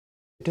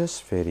Let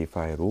us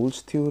verify Rolle's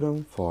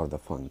theorem for the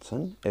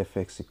function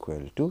fx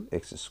equal to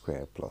x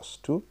square plus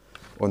 2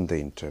 on the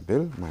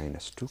interval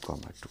minus 2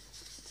 comma 2.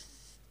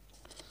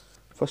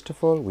 First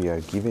of all, we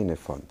are given a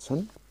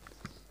function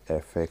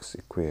fx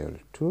equal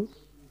to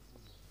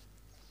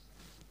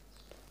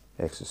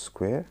x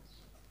square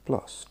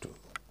plus 2.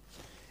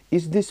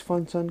 Is this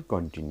function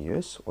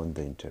continuous on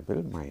the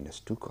interval minus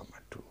 2 comma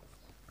 2?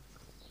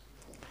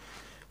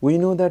 We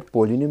know that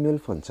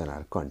polynomial functions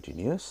are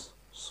continuous,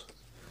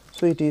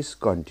 so it is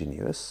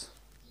continuous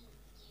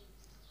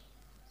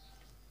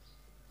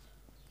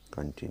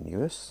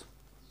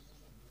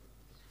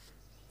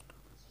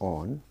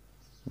on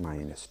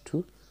minus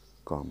 2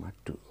 comma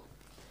 2.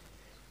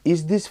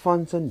 Is this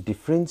function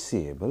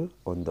differentiable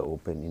on the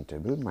open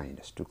interval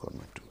minus 2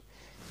 comma 2?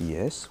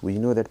 Yes, we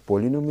know that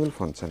polynomial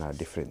functions are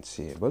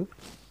differentiable,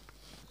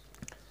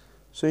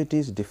 so it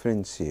is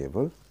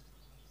differentiable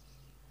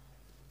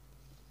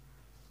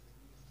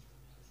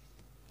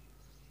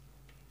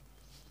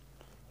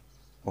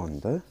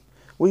on the,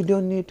 we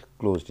don't need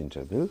closed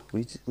interval,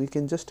 we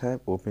can just have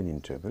open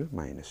interval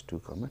minus 2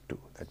 comma 2.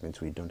 That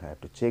means we don't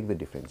have to check the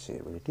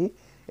differentiability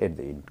at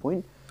the end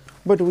point,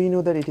 but we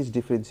know that it is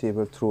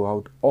differentiable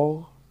throughout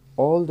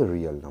all the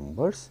real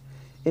numbers.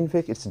 In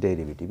fact, its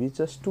derivative is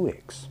just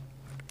 2x.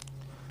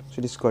 So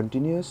it is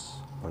continuous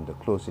on the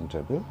closed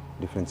interval,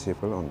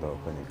 differentiable on the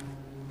open interval.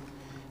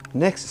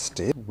 Next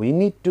step, we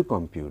need to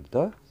compute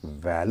the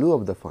value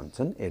of the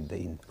function at the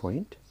end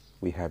point.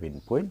 We have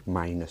end point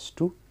minus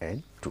 2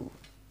 and 2.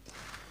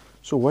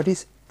 So what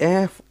is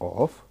f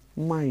of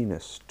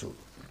minus 2?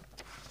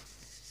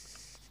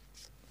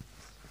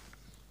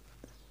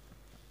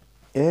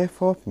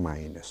 F of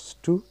minus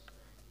 2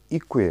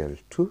 equal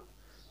to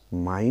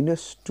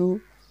minus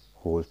 2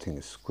 whole thing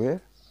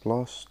square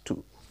plus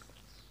 2.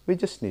 We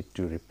just need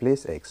to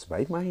replace x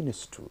by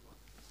minus 2,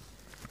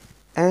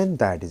 and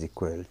that is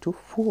equal to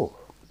 4.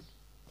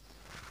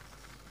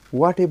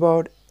 What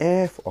about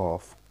f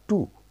of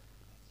 2?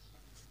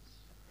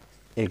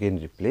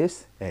 Again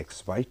replace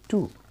x by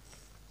 2.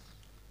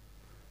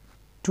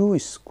 2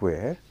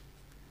 square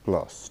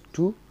plus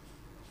 2,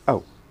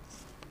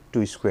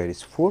 2 square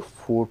is 4,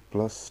 4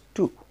 plus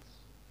 2,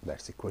 that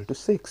is equal to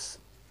 6.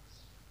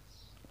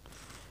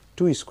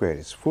 2 square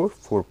is 4,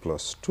 4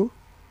 plus 2.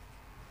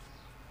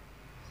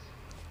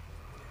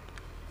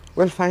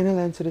 Well, final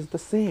answer is the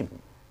same.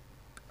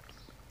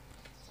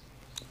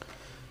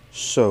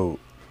 So,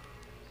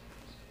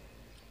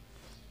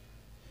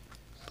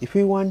 if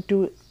we want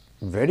to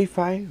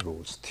verify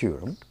Rolle's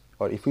theorem,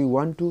 or if we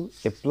want to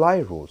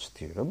apply Rolle's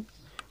theorem,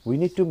 we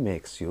need to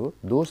make sure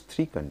those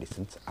three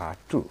conditions are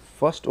true.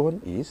 First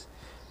one is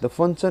the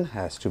function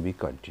has to be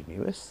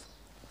continuous.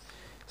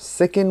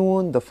 Second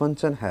one, the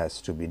function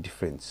has to be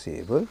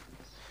differentiable.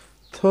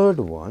 Third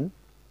one,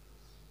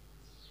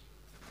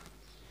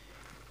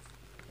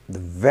 the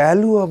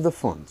value of the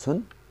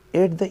function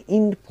at the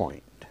end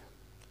point,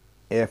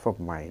 f of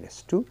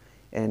minus 2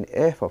 and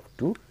f of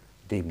 2,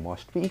 they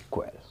must be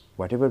equal.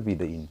 Whatever be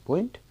the end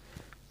point,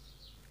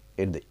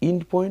 at the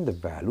end point the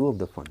value of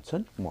the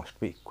function must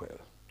be equal.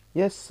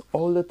 Yes,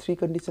 all the three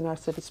conditions are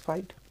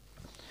satisfied.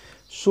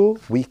 So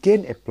we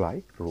can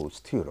apply Rolle's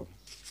theorem.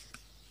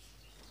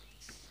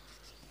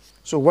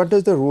 So what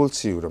does the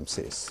Rolle's theorem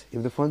says?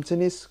 If the function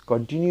is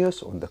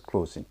continuous on the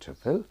closed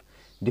interval,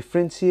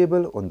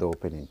 differentiable on the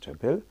open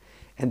interval,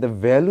 and the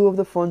value of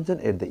the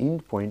function at the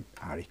end point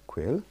are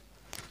equal,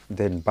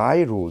 then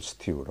by Rolle's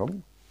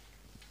theorem,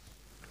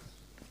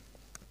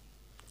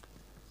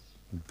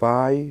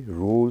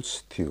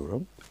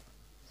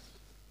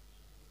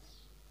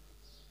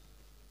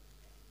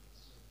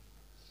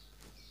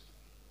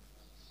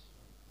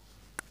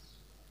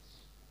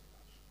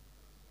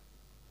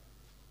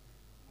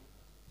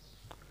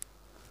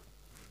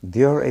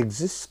 there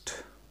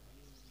exists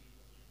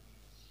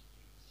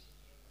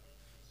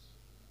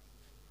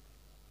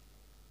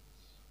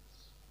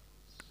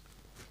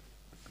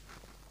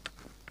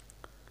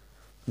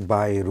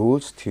by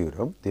Rolle's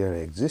theorem, there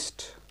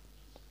exists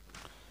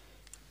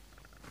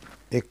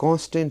a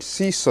constant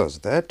c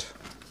such that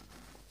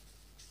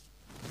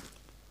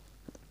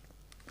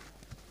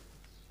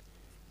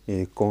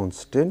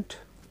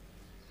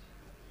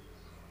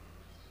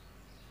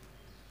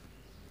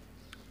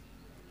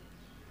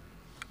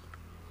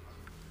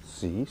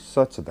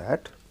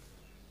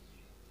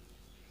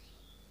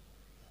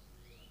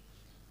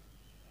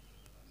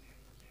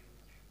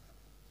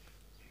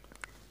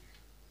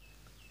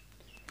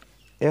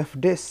f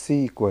dash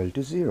c equal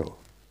to 0.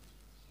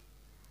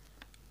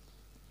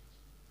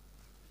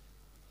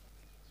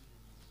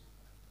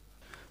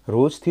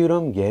 Rolle's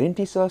theorem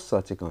guarantees us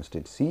such a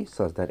constant c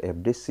such that f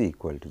dash c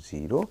equal to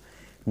 0.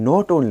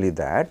 Not only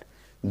that,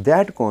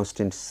 that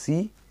constant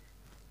c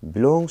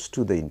belongs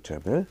to the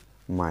interval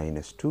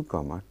minus 2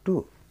 comma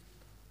 2.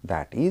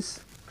 That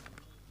is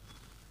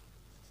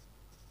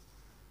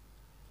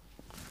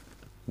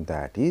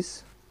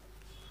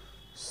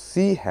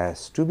c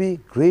has to be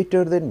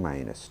greater than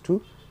minus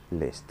 2,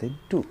 less than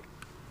 2.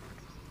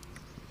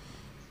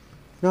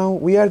 Now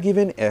we are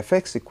given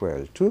fx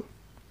equal to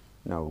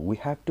Now we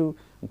have to,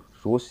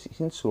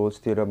 since Rolle's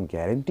theorem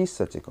guarantees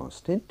such a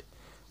constant,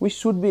 we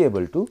should be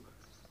able to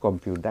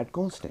compute that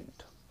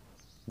constant.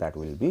 That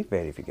will be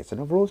verification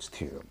of Rolle's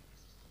theorem.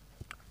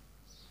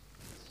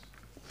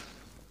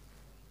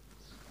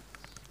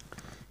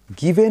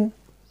 Given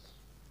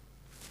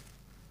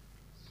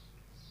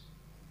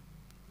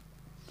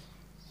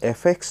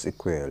f(x)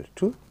 equal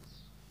to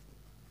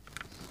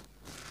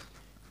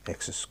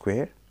x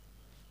square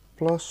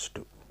plus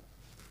 2.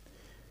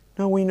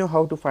 Now we know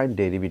how to find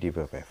derivative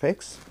of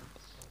f(x).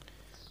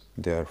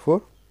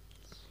 Therefore,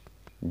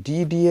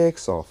 d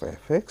dx of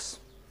f(x)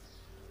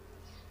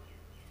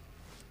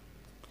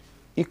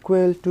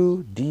 equal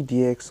to d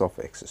dx of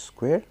x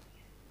square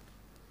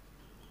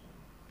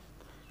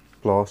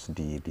plus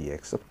d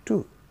dx of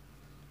 2,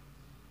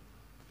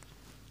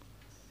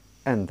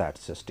 and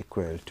that's just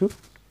equal to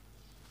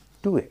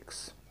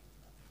 2x.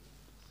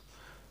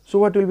 So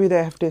what will be the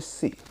f dash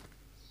c?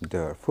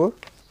 Therefore,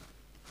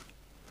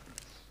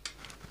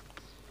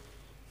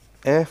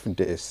 f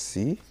dash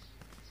c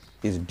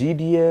is d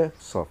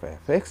dx of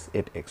f(x)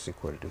 at x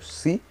equal to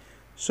c.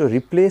 So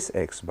replace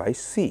x by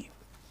c.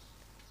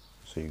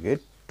 So you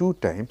get 2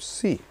 times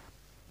c.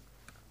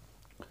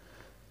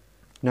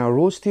 Now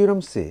Rolle's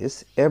theorem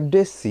says f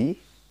dash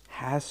c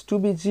has to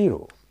be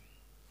 0.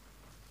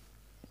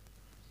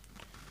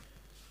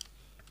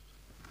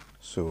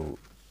 So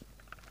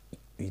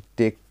we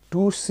take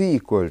 2c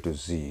equal to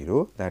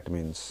 0, that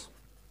means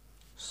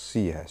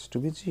c has to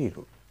be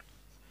 0.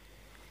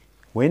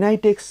 When I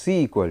take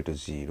c equal to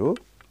 0,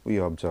 we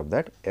observe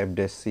that f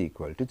dash c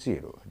equal to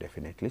 0,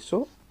 definitely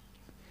so.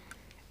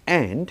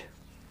 And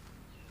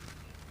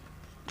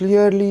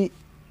clearly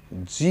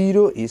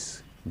 0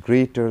 is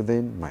greater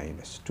than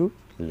minus 2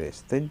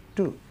 less than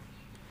 2.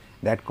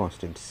 That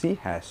constant c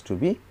has to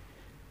be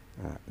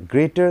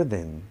greater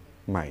than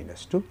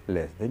minus 2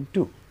 less than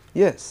 2.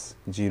 Yes,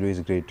 0 is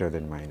greater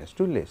than minus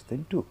 2 less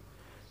than 2.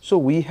 So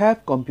we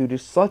have computed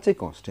such a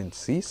constant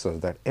c such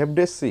that f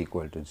dash c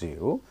equal to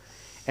 0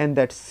 and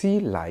that c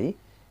lie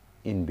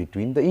in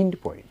between the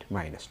end point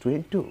minus 2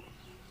 and 2.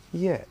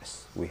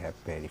 Yes, we have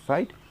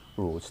verified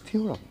Rolle's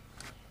theorem.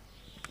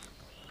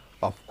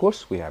 Of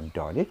course, we have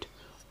done it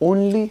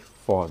only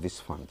for this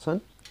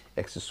function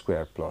x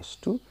square plus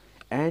 2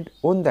 and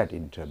on that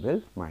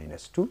interval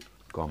minus 2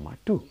 comma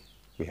 2.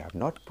 We have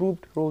not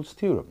proved Rolle's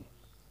theorem.